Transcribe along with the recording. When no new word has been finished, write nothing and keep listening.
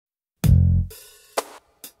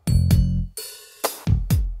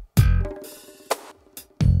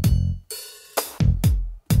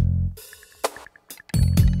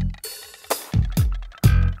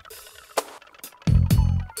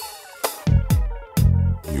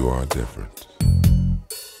You are different.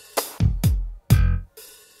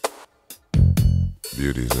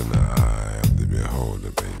 Beauty's in the eye of the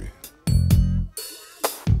beholder, baby.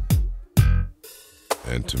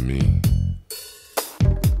 And to me,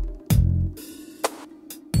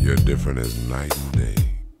 you're different as night and day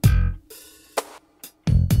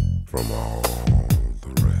from all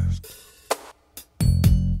the rest.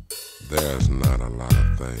 There's not a lot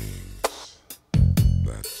of things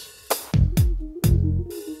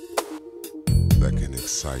that can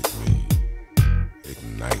excite me,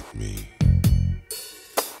 ignite me.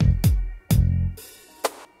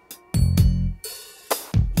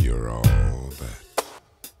 You're all that,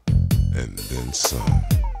 and then some.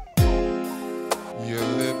 Your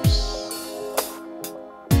lips,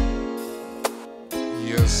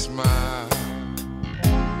 your smile.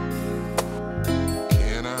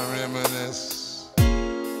 Can I reminisce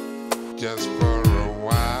just for a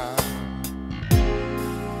while?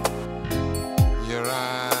 Your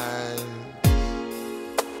eyes,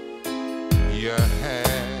 your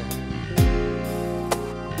hair,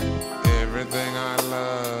 everything I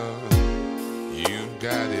love, you've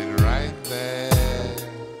got it right there.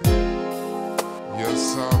 Your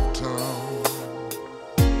soft tone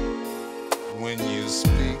when you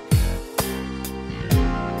speak,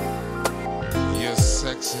 your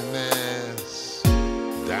sexiness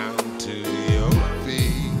down to your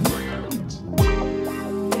feet.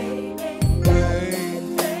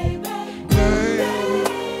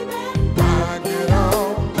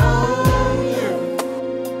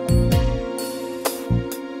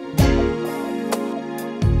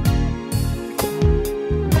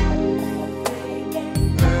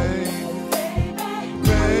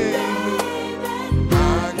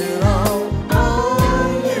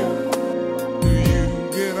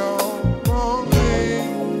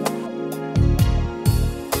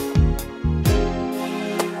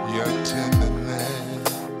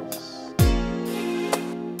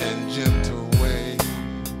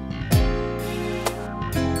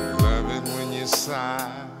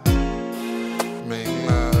 Make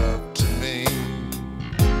love to me,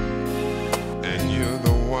 and you're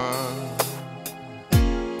the one,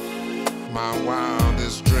 my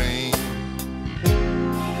wildest dream.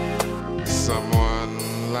 Someone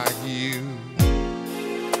like you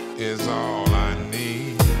is all I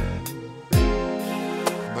need.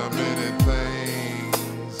 The many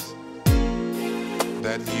things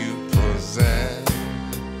that you possess,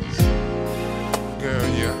 girl,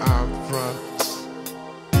 you're out front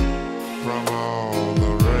from all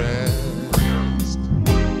the rest.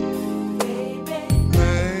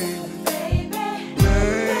 Baby,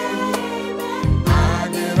 I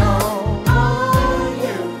get all on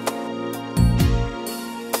you.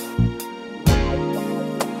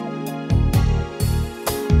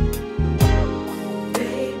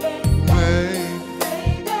 Baby,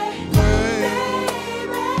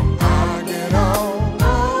 I get all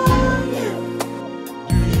on you.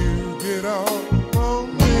 Do you get all on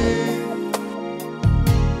me?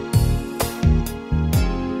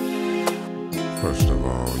 First of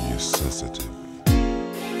all, you're sensitive,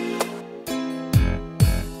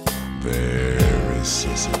 very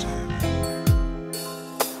sensitive,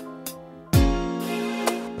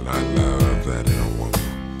 and I love that in a woman.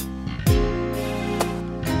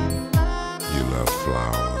 You love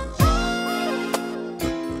flowers,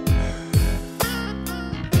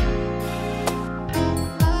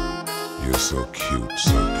 you're so cute,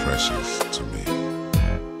 so precious to me.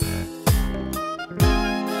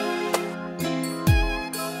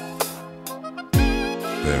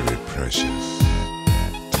 Very precious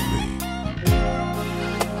to me.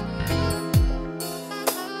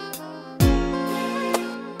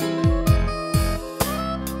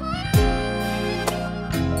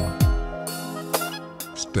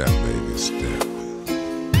 Step, baby, step.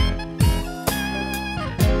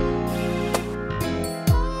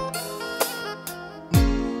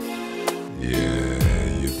 Yeah,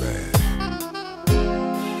 you're bad.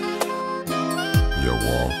 Your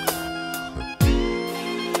walk,